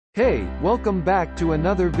Hey, welcome back to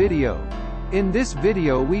another video. In this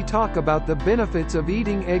video we talk about the benefits of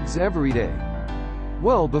eating eggs every day.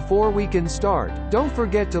 Well, before we can start, don't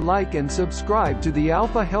forget to like and subscribe to the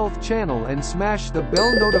Alpha Health channel and smash the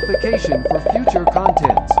bell notification for future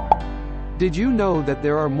contents. Did you know that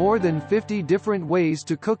there are more than 50 different ways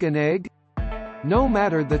to cook an egg? No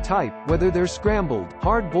matter the type, whether they're scrambled,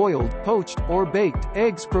 hard-boiled, poached, or baked,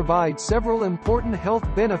 eggs provide several important health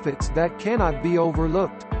benefits that cannot be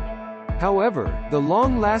overlooked. However, the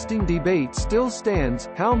long-lasting debate still stands: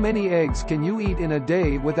 how many eggs can you eat in a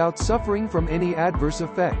day without suffering from any adverse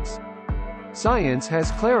effects? Science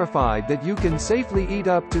has clarified that you can safely eat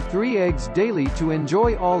up to 3 eggs daily to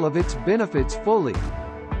enjoy all of its benefits fully.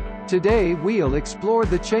 Today we'll explore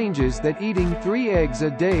the changes that eating 3 eggs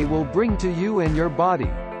a day will bring to you and your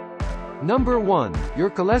body. Number 1.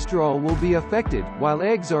 Your cholesterol will be affected. While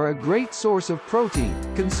eggs are a great source of protein,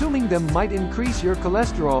 consuming them might increase your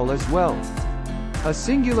cholesterol as well. A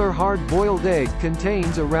singular hard-boiled egg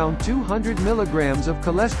contains around 200 milligrams of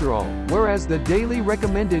cholesterol, whereas the daily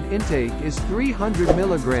recommended intake is 300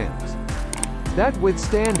 milligrams.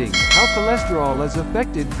 Notwithstanding, how cholesterol is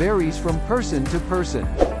affected varies from person to person.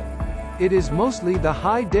 It is mostly the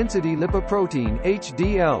high-density lipoprotein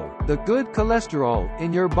 (HDL), the good cholesterol,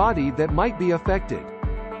 in your body that might be affected.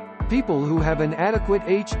 People who have an adequate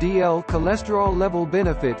HDL cholesterol level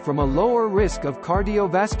benefit from a lower risk of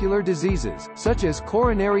cardiovascular diseases, such as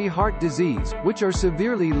coronary heart disease, which are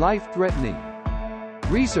severely life-threatening.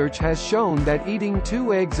 Research has shown that eating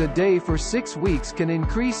 2 eggs a day for 6 weeks can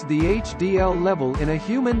increase the HDL level in a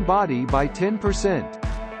human body by 10%.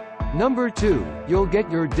 Number 2. You'll get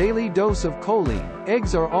your daily dose of choline.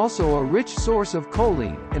 Eggs are also a rich source of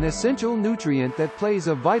choline, an essential nutrient that plays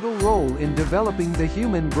a vital role in developing the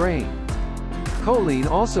human brain. Choline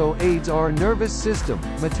also aids our nervous system,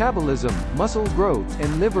 metabolism, muscle growth,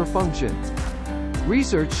 and liver function.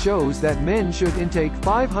 Research shows that men should intake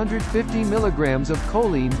 550 milligrams of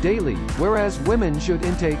choline daily, whereas women should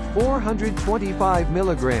intake 425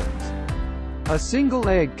 milligrams. A single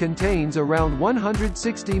egg contains around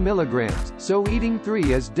 160 milligrams, so eating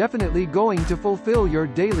 3 is definitely going to fulfill your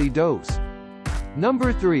daily dose.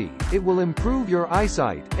 Number 3. It will improve your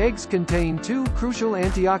eyesight. Eggs contain 2 crucial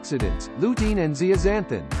antioxidants, lutein and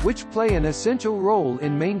zeaxanthin, which play an essential role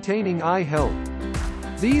in maintaining eye health.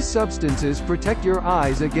 These substances protect your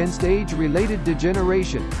eyes against age-related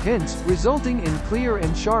degeneration, hence, resulting in clear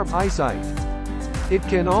and sharp eyesight. It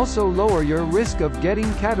can also lower your risk of getting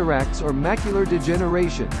cataracts or macular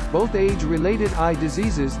degeneration, both age-related eye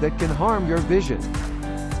diseases that can harm your vision.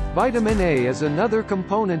 Vitamin A is another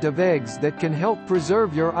component of eggs that can help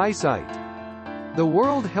preserve your eyesight. The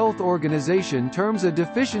World Health Organization terms a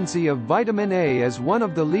deficiency of vitamin A as one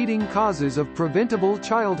of the leading causes of preventable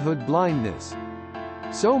childhood blindness.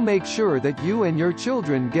 So make sure that you and your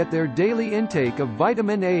children get their daily intake of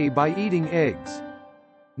vitamin A by eating eggs.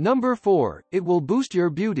 Number 4. It will boost your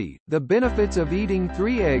beauty. The benefits of eating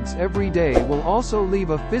 3 eggs every day will also leave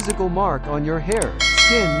a physical mark on your hair,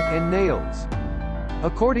 skin, and nails.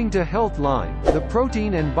 According to Healthline, the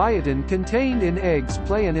protein and biotin contained in eggs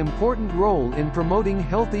play an important role in promoting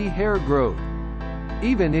healthy hair growth.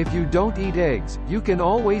 Even if you don't eat eggs, you can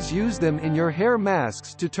always use them in your hair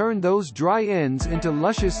masks to turn those dry ends into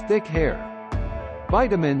luscious thick hair.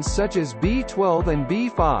 Vitamins such as B12 and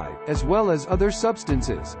B5, as well as other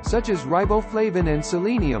substances, such as riboflavin and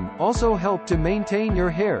selenium, also help to maintain your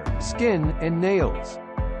hair, skin, and nails.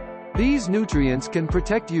 These nutrients can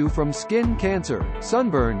protect you from skin cancer,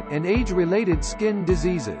 sunburn, and age-related skin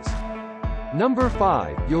diseases. Number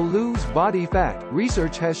 5. You'll lose body fat.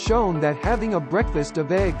 Research has shown that having a breakfast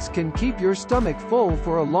of eggs can keep your stomach full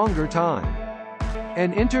for a longer time.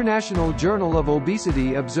 An International Journal of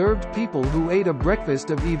Obesity observed people who ate a breakfast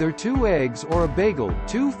of either 2 eggs or a bagel,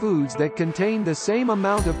 2 foods that contain the same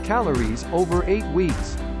amount of calories, over 8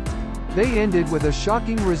 weeks. They ended with a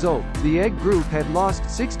shocking result: the egg group had lost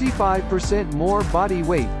 65% more body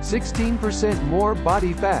weight, 16% more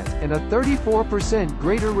body fat, and a 34%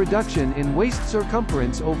 greater reduction in waist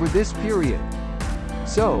circumference over this period.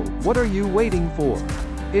 So, what are you waiting for?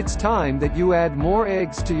 It's time that you add more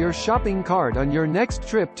eggs to your shopping cart on your next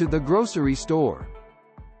trip to the grocery store.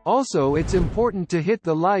 Also, it's important to hit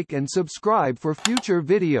the like and subscribe for future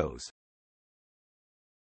videos.